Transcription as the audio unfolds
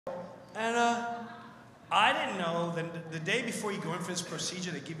And I didn't know that the day before you go in for this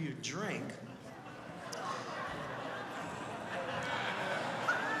procedure, they give you a drink.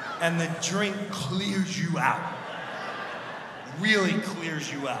 And the drink clears you out. Really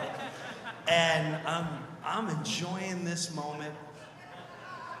clears you out. And I'm enjoying this moment.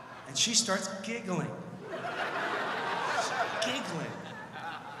 And she starts giggling. She's giggling.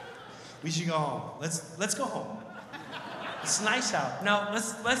 We should go home. Let's go home. It's nice out. No,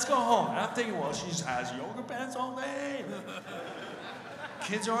 let's go home. And I'm thinking, well, she just has yoga pants all day.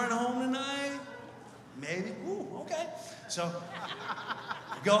 Kids aren't home tonight. Maybe. Ooh, okay. So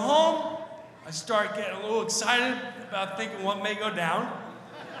go home. I start getting a little excited about thinking what may go down.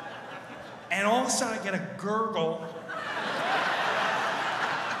 And all of a sudden I get a gurgle.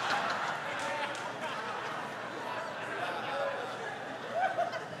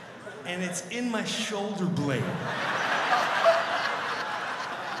 And it's in my shoulder blade.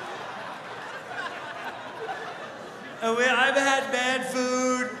 I've had bad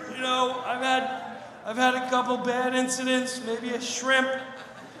food, you know, I've had a couple bad incidents, maybe a shrimp,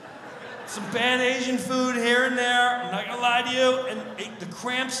 some bad Asian food here and there, I'm not gonna lie to you, and the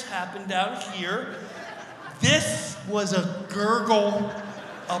cramps happened down here. This was a gurgle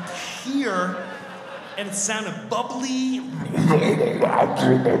up here, and it sounded bubbly. And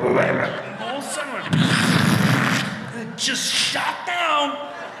all of a sudden, it just shot down.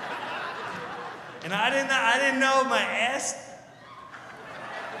 And I didn't know my ass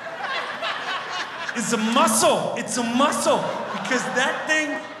is a muscle. It's a muscle. Because that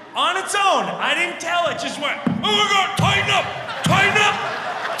thing, on its own, I didn't tell it, just went, oh my God, tighten up, tighten up,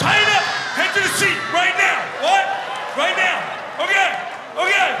 tighten up, head to the seat, right now. What? Right now. Okay,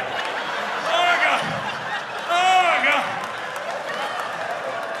 okay. Oh my God. Oh my God.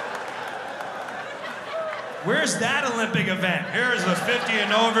 Where's that Olympic event? Here's the 50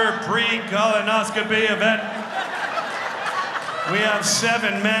 and over pre-colonoscopy event. We have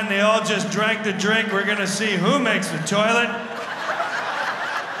 7 men, they all just drank the drink. We're gonna see who makes the toilet.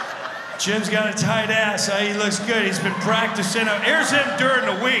 Jim's got a tight ass, he looks good. He's been practicing. Here's him during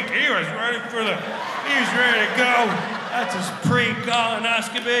the week. He was ready to go. That's his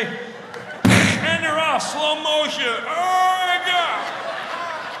pre-colonoscopy. And they're off, slow motion. Oh my God.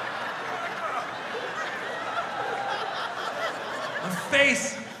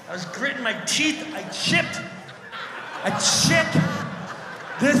 Face, I was gritting my teeth, I chipped.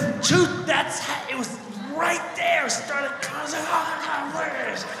 This tooth, it was right there. It started, I was like, oh God,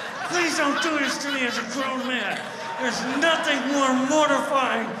 please. Please don't do this to me as a grown man. There's nothing more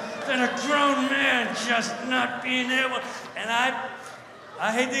mortifying than a grown man just not being able. And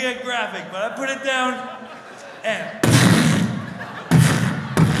I hate to get graphic, but I put it down and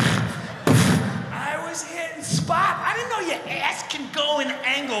hitting spot. I didn't know your ass can go in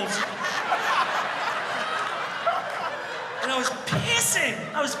angles. And I was pissing.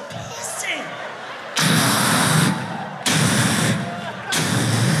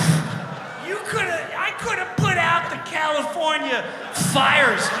 I could have put out the California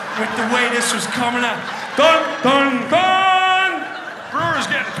fires with the way this was coming out. Dun, dun, dun! Brewer's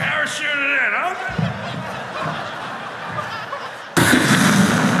getting parachuted in, huh?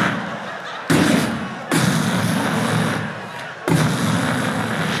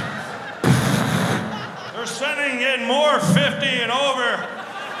 They're sending in more 50 and over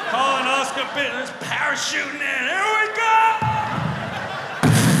colonoscopy. It's parachuting in. Here we go!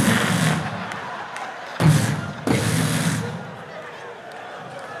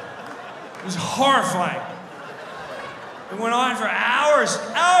 It was horrifying. It went on for hours.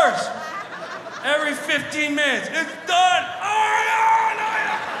 Every 15 minutes. It's done. Oh, no.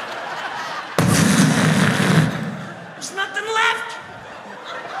 There's nothing left.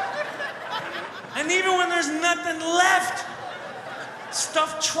 And even when there's nothing left,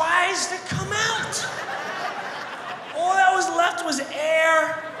 stuff tries to come out. All that was left was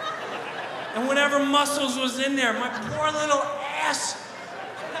air and whatever muscles was in there. My poor little ass.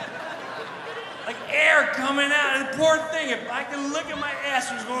 Like air coming out. And the poor thing, if I could look at my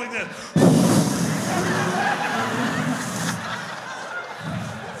ass, it was going like this.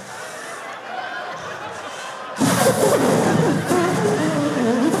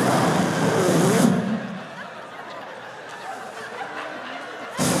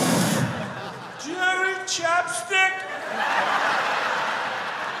 Chapstick?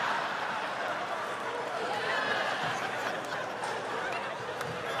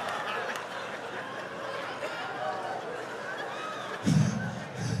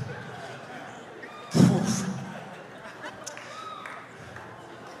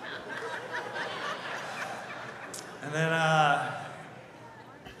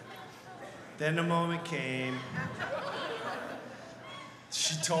 Then the moment came.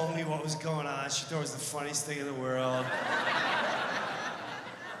 She told me what was going on. She thought it was the funniest thing in the world.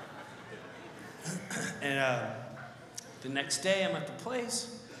 And the next day, I'm at the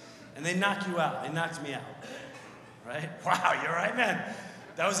place, and they knock you out. They knocked me out. Right? Wow, you're right, man.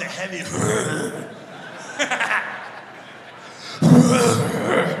 That was a heavy.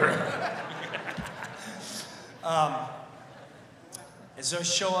 And so I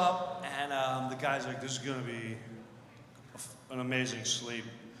show up, and the guy's like, "This is gonna be an amazing sleep.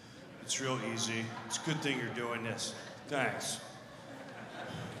 It's real easy. It's a good thing you're doing this. Thanks."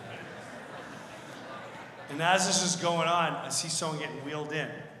 And as this is going on, I see someone getting wheeled in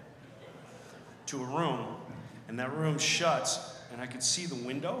to a room, and that room shuts, and I can see the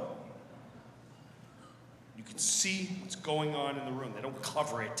window. You can see what's going on in the room. They don't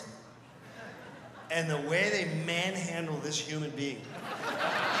cover it. And the way they manhandle this human being.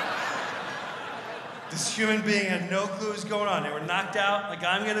 This human being had no clue what was going on. They were knocked out like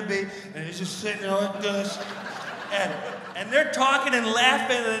I'm gonna be, and he's just sitting there like this. And they're talking and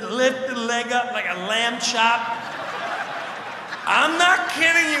laughing and lift the leg up like a lamb chop. I'm not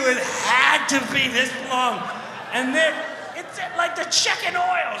kidding you, it had to be this long. And it's like the checking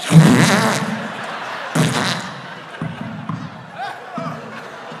oils.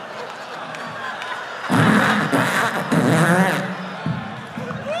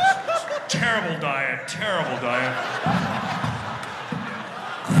 Terrible diet, terrible diet.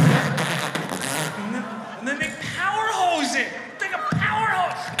 And then they power hose it. It's like a power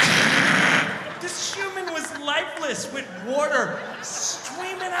hose. This human was lifeless with water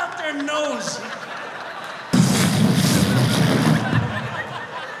streaming out their nose.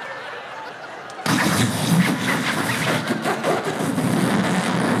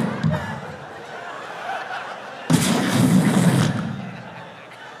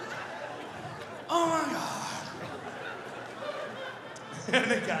 Oh my God. And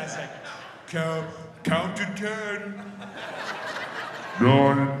the guy's like, count to 10.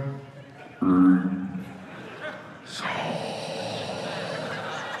 9, 8, 7.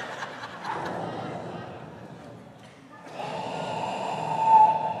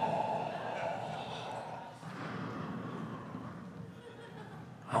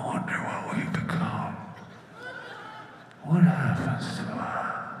 I wonder what we become. What happens to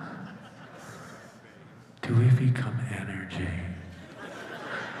us? Do we become energy?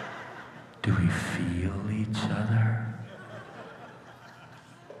 Do we feel each other?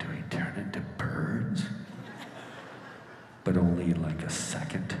 Do we turn into birds? But only like a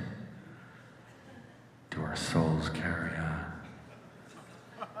second. Do our souls carry on?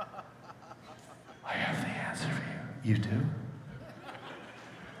 I have the answer for you. You do?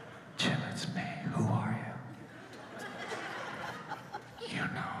 Jim, it's me. Who are you? You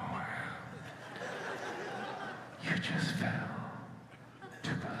know who I am. You just fail to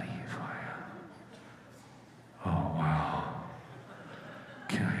believe who I am. Oh, wow.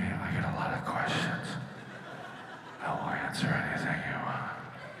 I get a lot of questions. I will answer anything you want.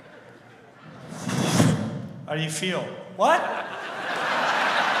 How do you feel? What?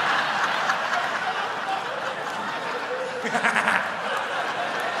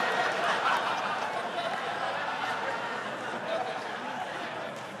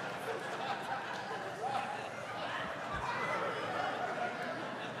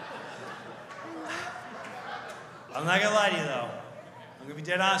 I'm not gonna lie to you though. I'm gonna be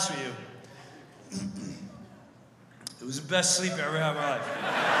dead honest with you. It was the best sleep I ever had in my life.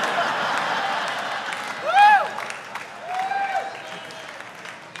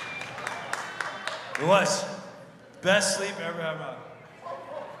 It was. Best sleep I ever had in my life.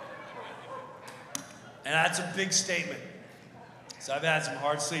 And that's a big statement. So I've had some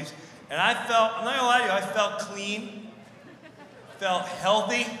hard sleeps. And I felt, I'm not gonna lie to you, I felt clean, felt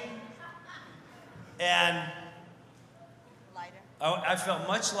healthy, and I felt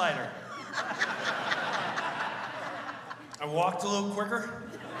much lighter. I walked a little quicker.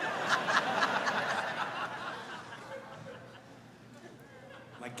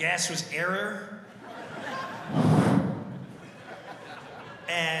 My gas was airier.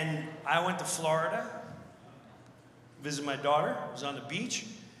 And I went to Florida, visit my daughter. I was on the beach.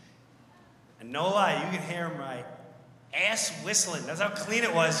 And no lie, you can hear my ass whistling. That's how clean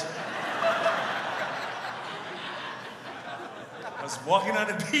it was. I was walking on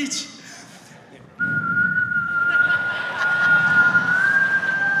the beach.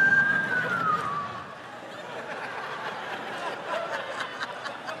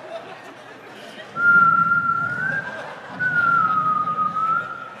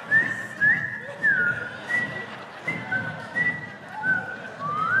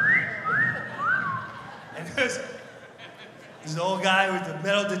 Because this old guy with the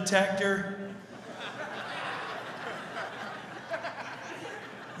metal detector.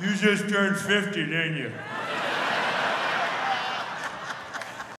 You just turned 50, didn't you?